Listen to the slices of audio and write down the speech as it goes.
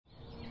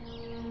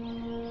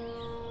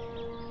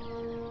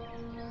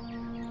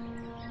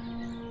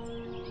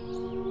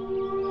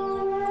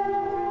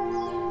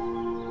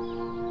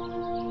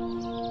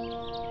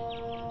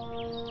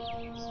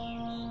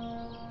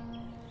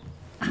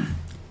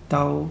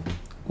Tao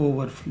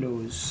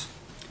overflows.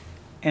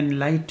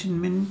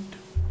 Enlightenment,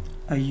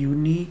 a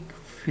unique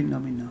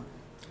phenomena.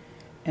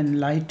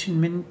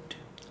 Enlightenment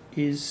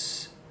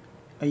is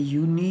a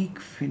unique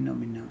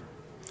phenomena.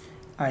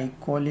 I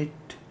call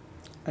it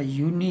a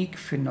unique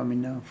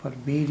phenomena for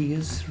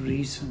various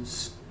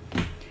reasons.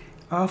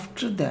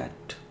 After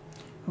that,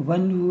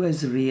 one who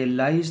has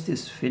realized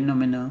this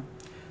phenomena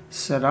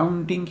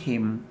surrounding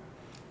him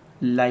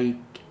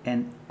like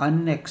an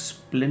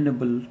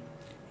unexplainable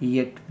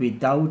yet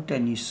without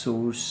any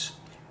source,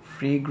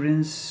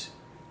 fragrance,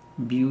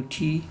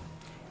 beauty,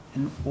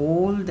 and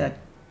all that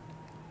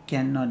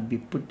cannot be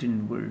put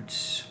in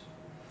words.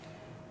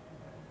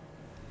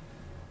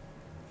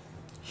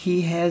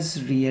 He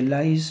has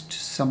realized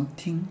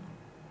something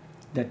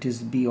that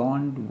is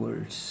beyond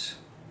words.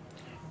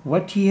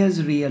 What he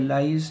has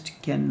realized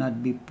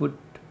cannot be put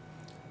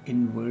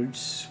in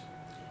words.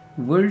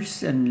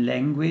 Words and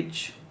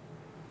language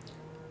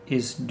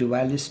is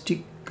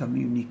dualistic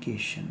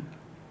communication.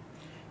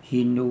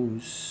 He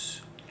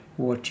knows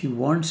what he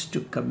wants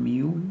to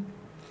commune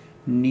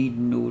need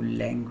no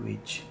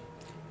language.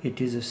 It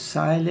is a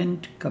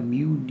silent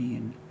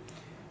communion.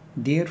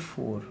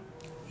 Therefore,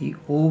 he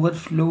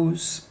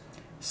overflows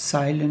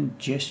silent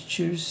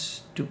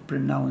gestures to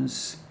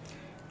pronounce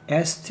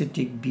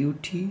aesthetic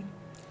beauty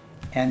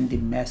and the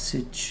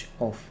message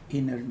of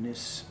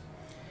innerness.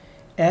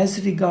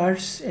 As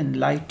regards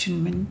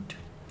enlightenment,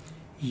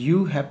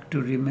 you have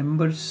to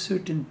remember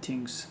certain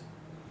things.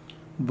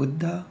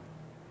 Buddha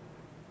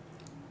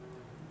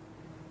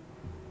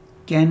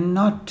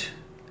cannot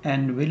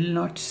and will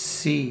not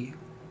say,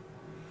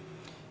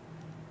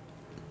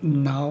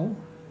 "Now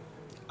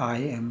I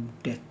am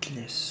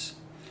deathless,"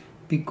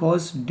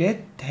 because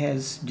death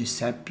has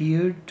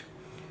disappeared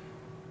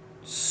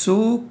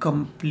so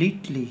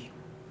completely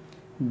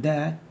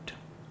that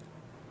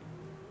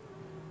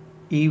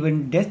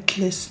even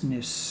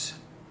deathlessness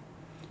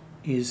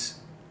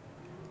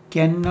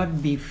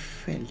cannot be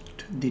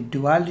felt. The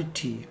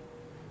duality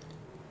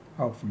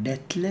of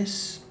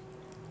deathless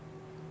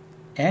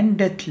and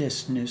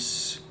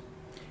deathlessness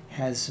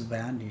has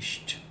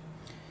vanished.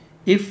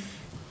 If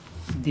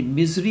the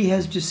misery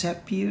has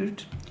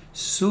disappeared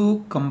so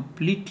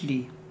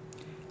completely,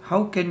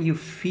 how can you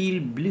feel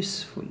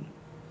blissful?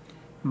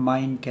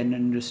 Mind can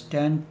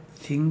understand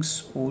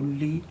things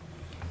only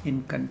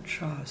in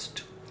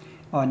contrast.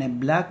 On a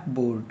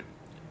blackboard,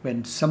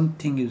 when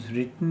something is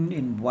written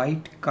in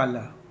white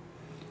color,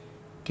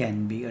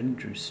 can be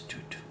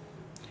understood.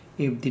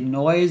 If the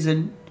noise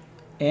and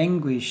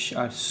anguish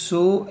are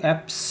so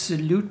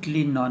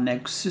absolutely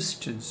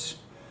non-existent,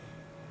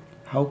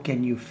 how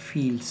can you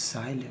feel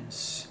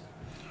silence?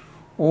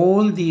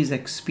 All these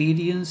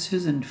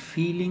experiences and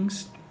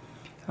feelings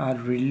are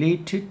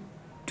related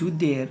to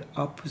their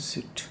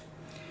opposite.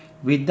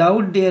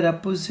 Without their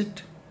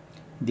opposite,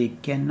 they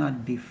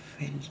cannot be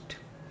felt.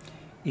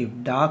 If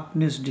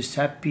darkness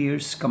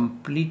disappears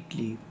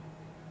completely,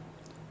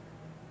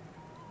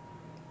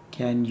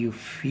 can you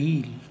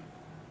feel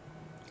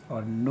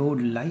or know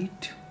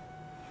light?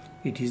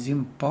 It is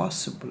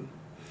impossible.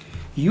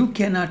 You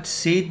cannot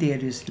say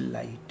there is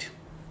light.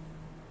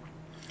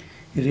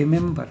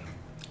 Remember,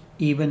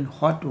 even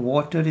hot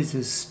water is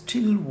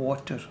still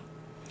water.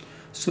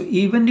 So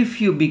even if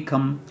you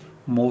become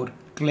more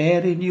clear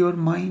in your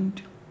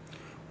mind,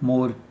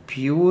 more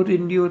pure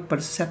in your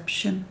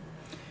perception,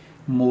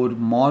 more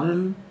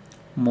moral,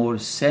 more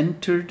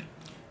centered,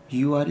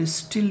 you are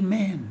still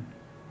man,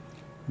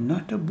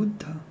 not a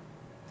Buddha,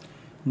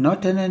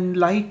 not an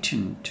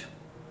enlightened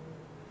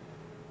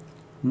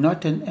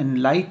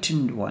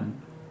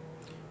one.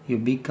 You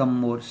become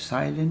more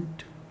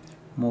silent,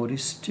 more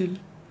still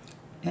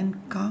and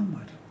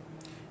calmer.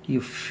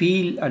 You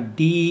feel a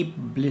deep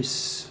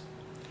bliss,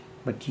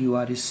 but you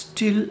are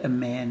still a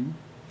man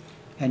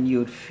and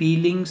your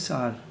feelings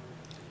are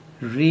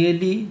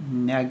really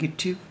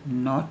negative,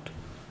 not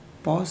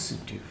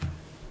positive,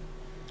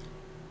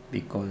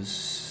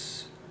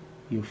 because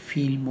you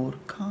feel more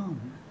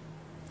calm.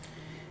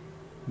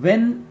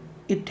 When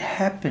it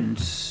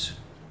happens,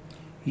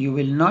 you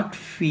will not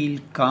feel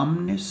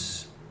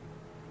calmness,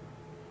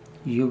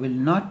 you will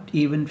not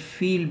even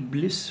feel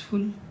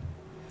blissful,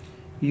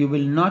 you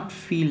will not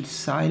feel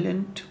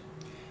silent,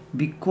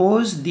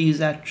 because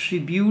these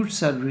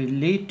attributes are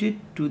related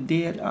to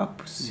their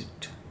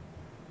opposite.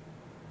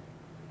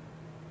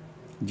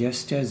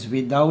 Just as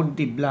without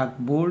the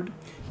blackboard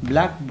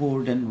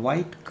and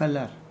white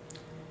color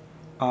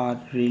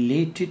are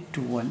related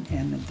to one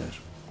another.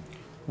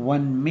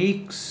 One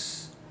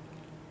makes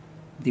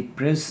the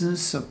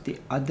presence of the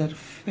other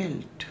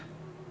felt.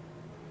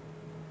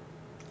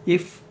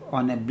 If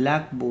on a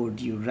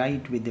blackboard you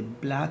write with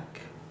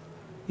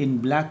in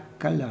black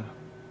color,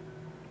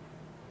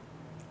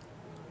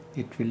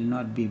 it will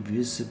not be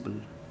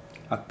visible.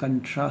 A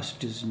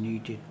contrast is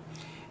needed.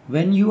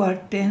 When you are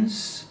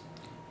tense,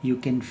 you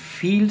can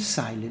feel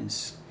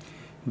silence.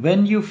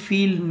 When you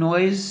feel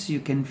noise, you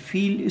can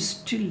feel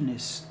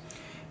stillness.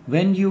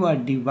 When you are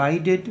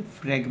divided,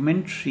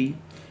 fragmentary,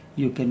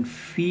 you can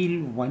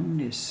feel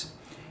oneness.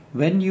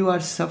 When you are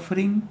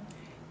suffering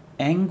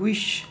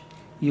anguish,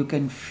 you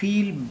can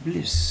feel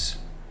bliss.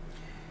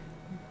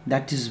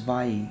 That is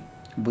why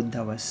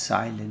Buddha was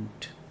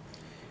silent.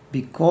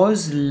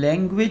 Because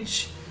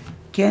language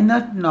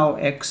cannot now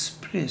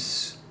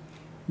express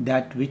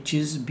that which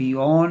is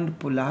beyond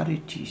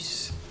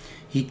polarities.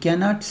 He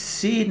cannot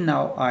say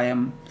now I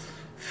am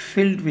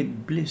filled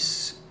with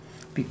bliss,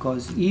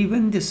 because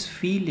even this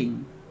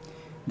feeling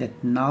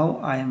that now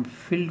I am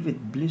filled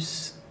with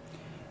bliss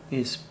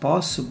is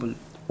possible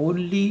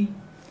only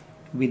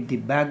with the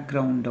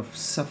background of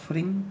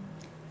suffering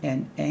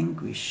and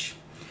anguish.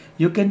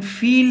 You can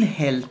feel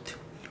health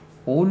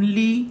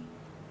only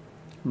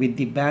with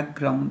the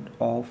background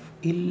of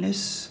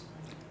illness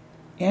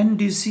and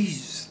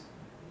disease.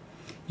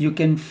 You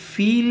can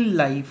feel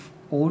life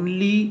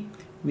only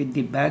with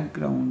the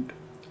background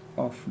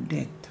of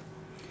death.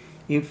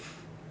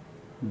 If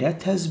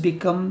death has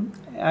become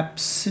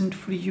absent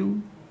for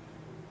you,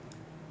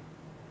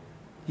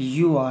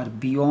 you are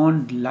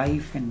beyond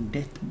life and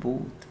death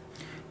both.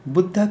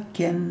 Buddha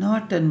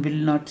cannot and will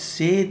not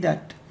say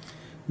that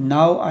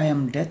now I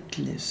am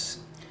deathless,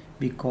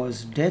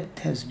 because death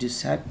has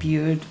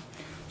disappeared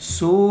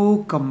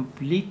so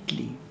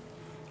completely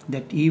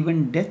that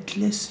even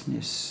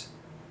deathlessness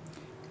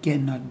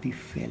cannot be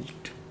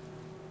felt.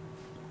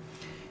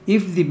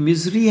 If the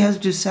misery has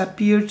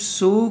disappeared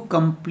so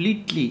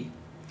completely,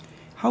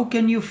 how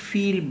can you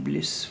feel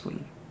blissful?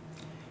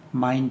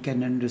 Mind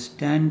can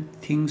understand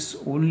things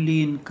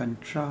only in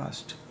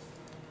contrast.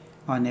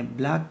 On a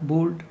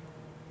blackboard,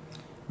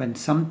 when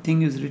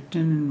something is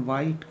written in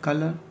white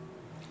color,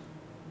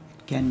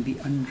 it can be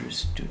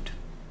understood.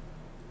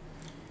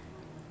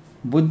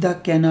 Buddha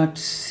cannot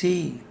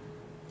say,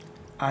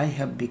 I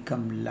have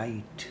become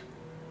light.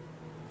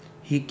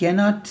 He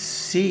cannot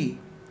say,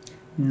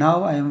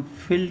 now I am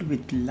filled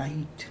with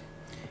light.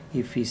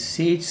 If he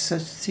says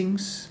such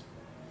things,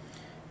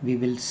 we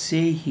will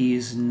say he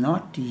is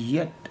not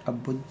yet a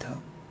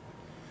Buddha.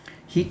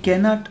 He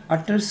cannot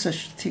utter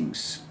such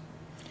things.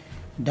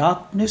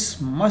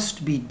 Darkness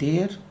must be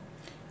there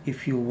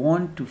if you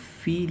want to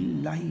feel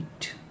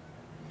light.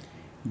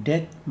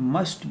 Death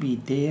must be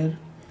there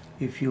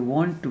if you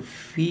want to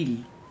feel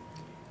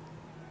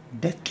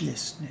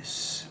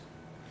deathlessness.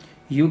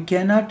 You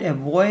cannot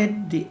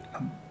avoid the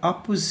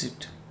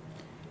opposite.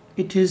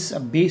 It is a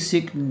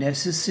basic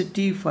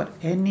necessity for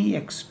any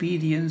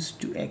experience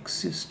to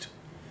exist.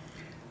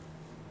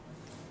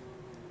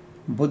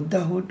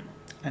 Buddhahood,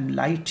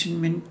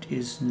 enlightenment,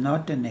 is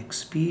not an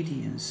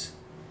experience.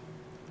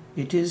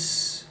 It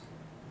is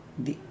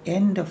the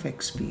end of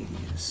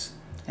experience.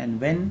 And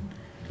when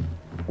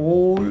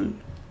all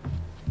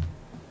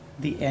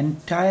the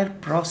entire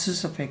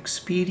process of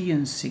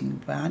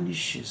experiencing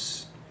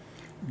vanishes,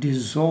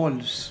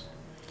 dissolves,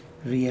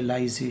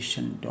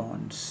 realization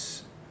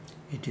dawns.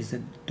 It is a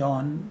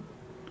dawn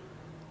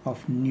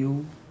of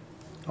new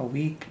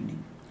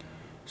awakening.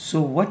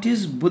 So what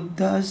is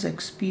Buddha's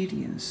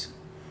experience?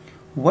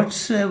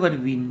 Whatsoever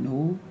we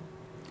know,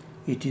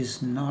 it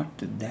is not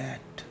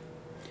that.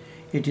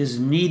 It is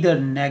neither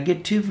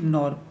negative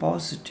nor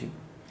positive,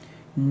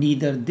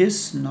 neither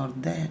this nor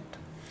that.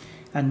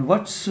 And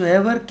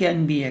whatsoever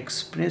can be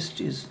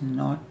expressed is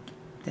not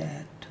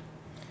that.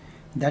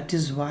 That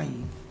is why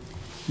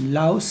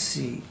Lao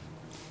Tse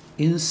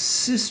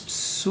insists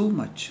so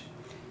much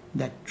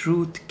that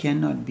truth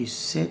cannot be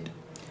said,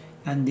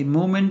 and the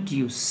moment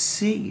you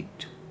say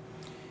it,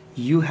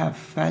 you have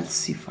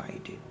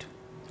falsified it.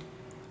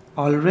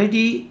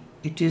 Already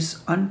it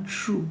is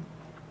untrue.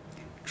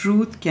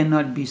 Truth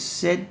cannot be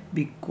said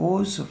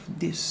because of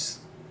this.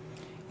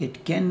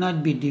 It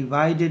cannot be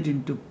divided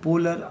into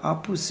polar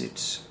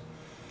opposites,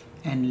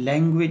 and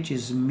language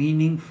is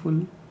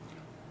meaningful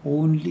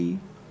only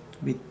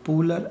with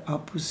polar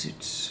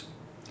opposites.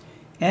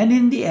 And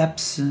in the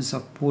absence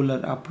of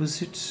polar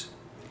opposites,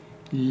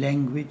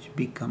 language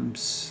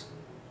becomes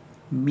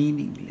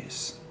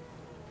meaningless.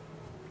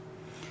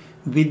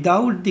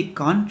 Without the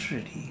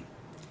contrary,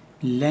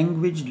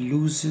 language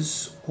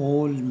loses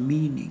all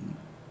meaning.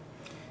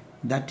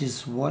 That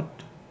is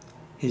what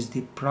is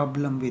the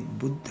problem with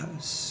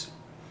Buddhas.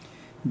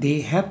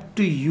 They have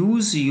to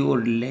use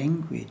your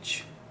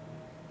language,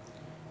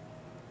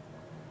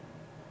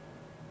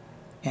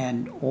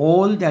 and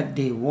all that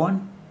they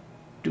want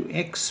to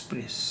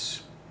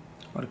express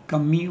or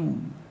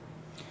commune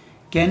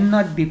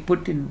cannot be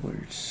put in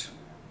words.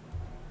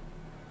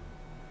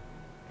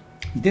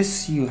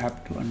 This you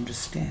have to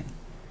understand.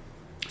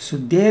 So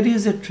there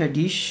is a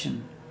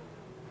tradition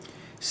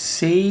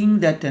saying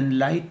that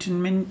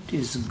enlightenment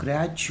is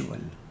gradual,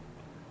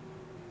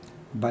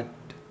 but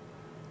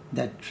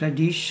that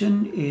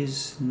tradition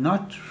is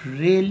not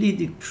really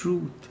the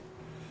truth.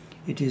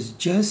 It is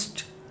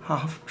just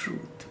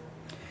half-truth,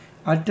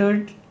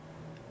 uttered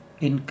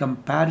in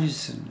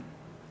comparison,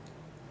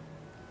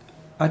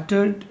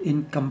 uttered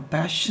in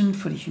compassion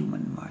for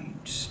human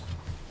minds.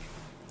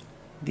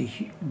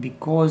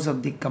 Because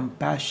of the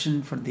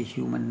compassion for the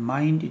human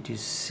mind, it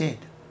is said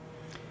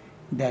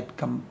that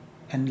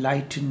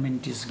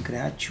enlightenment is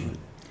gradual.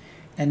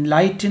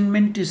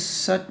 Enlightenment is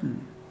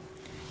certain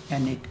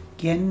and it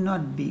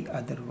cannot be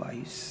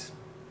otherwise.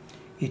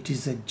 It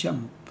is a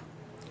jump.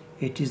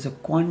 It is a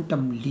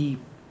quantum leap.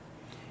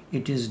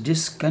 It is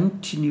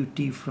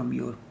discontinuity from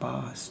your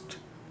past.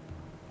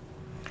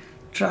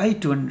 Try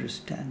to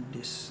understand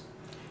this.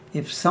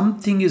 If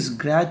something is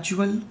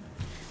gradual,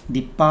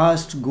 the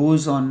past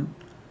goes on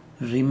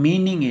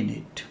remaining in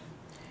it.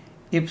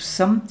 If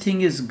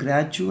something is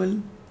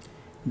gradual,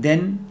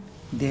 then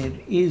there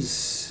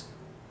is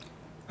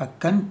a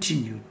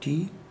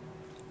continuity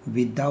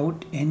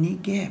without any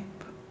gap.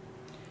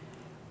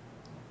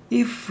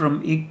 If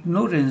from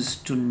ignorance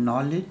to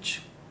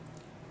knowledge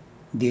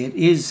there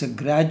is a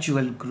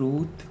gradual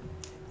growth,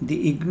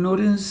 the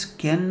ignorance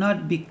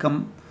cannot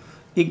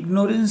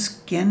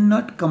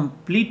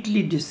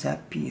completely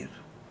disappear.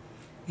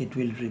 It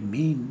will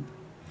remain.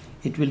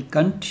 It will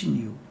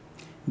continue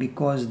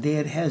because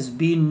there has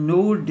been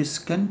no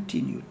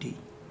discontinuity.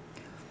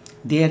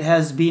 There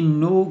has been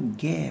no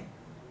gap.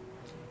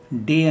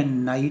 Day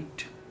and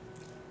night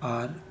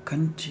are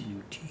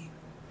continuity.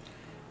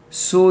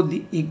 So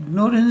the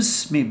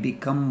ignorance may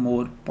become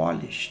more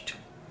polished.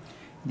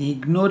 The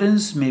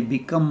ignorance may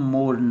become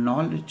more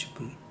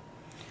knowledgeable.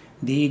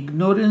 The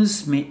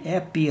ignorance may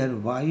appear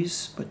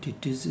wise, but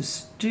it is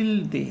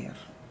still there.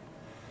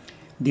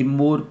 The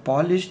more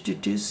polished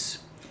it is,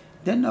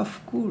 then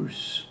of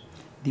course,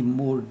 the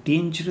more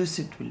dangerous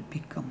it will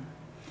become.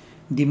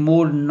 The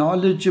more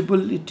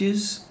knowledgeable it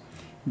is,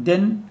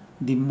 then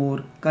the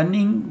more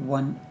cunning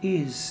one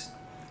is,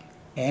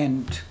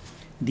 and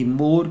the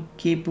more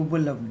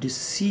capable of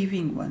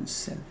deceiving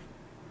oneself.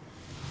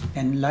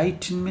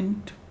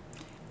 Enlightenment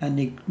and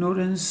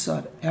ignorance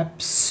are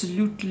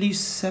absolutely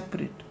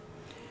separate.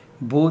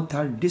 Both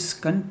are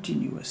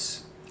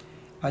discontinuous.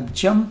 A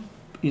jump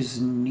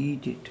is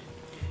needed.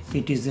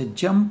 It is a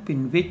jump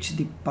in which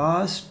the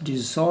past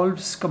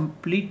dissolves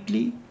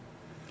completely.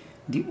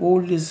 The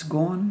old is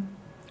gone.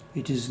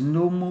 It is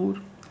no more.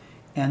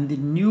 And the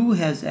new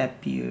has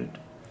appeared,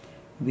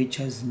 which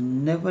has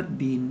never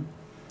been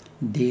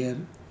there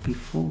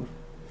before.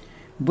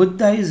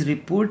 Buddha is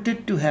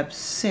reported to have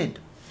said,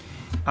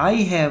 I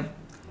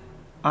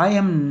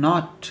am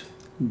not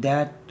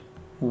that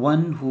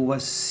one who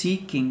was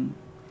seeking.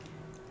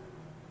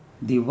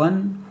 The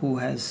one who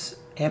has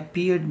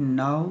appeared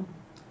now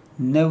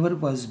never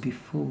was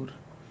before.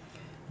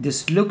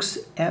 This looks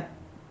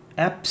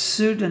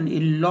absurd and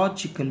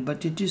illogical,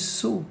 but it is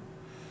so.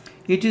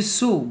 It is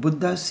so.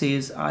 Buddha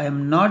says, I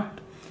am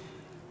not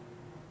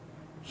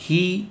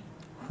he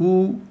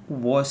who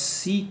was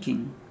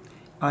seeking.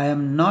 I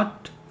am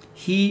not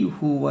he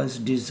who was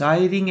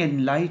desiring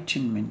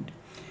enlightenment.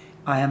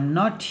 I am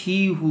not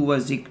he who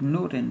was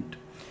ignorant.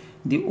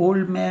 The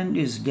old man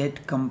is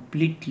dead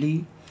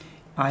completely.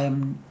 I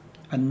am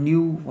a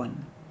new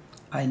one.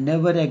 I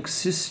never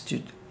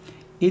existed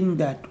in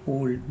that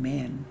old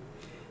man.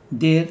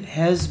 There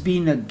has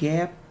been a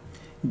gap.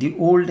 The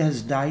old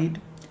has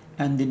died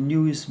and the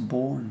new is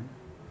born.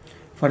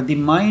 For the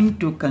mind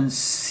to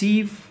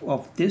conceive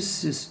of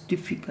this is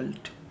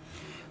difficult.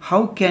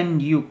 How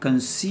can you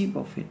conceive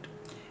of it?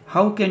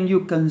 How can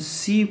you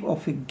conceive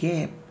of a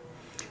gap?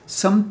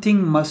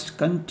 Something must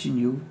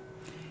continue.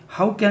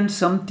 How can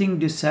something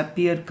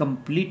disappear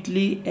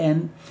completely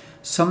and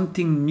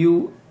something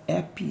new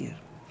appear?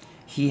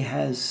 He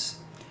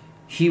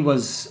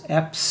was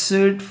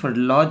absurd for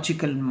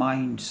logical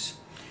minds.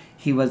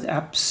 He was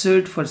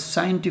absurd for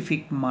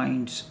scientific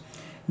minds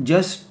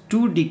just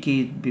 2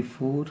 decades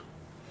before.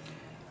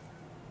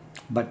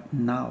 But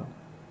now,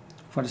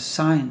 for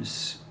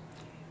science,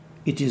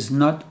 it is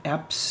not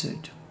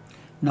absurd.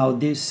 Now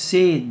they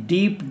say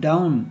deep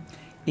down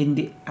in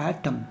the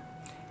atom,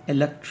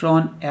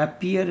 electrons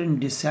appear and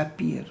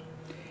disappear,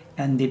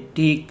 and they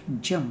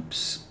take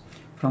jumps.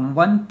 From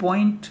one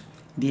point,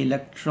 the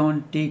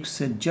electron takes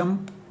a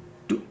jump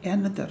to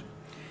another.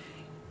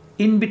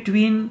 In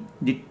between,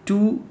 the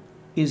two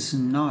is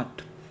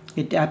not.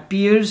 It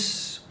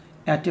appears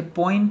at a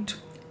point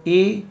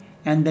A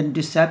and then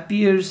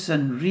disappears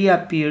and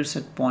reappears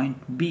at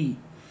point B.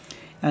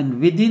 And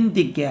within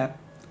the gap,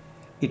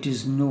 it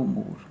is no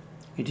more.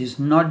 It is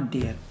not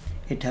there.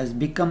 It has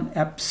become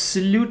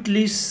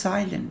absolutely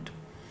silent.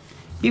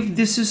 If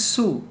this is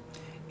so,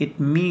 it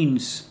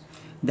means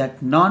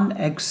that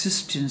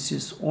non-existence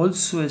is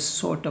also a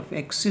sort of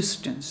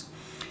existence.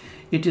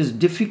 It is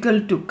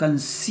difficult to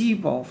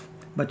conceive of,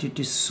 but it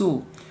is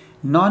so.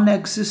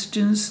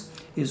 Non-existence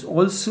is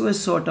also a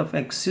sort of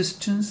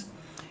existence.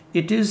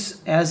 It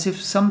is as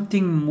if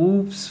something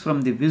moves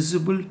from the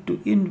visible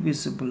to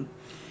invisible,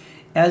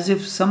 as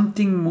if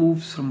something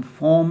moves from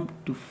form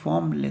to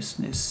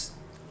formlessness.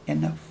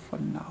 Enough for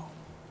now.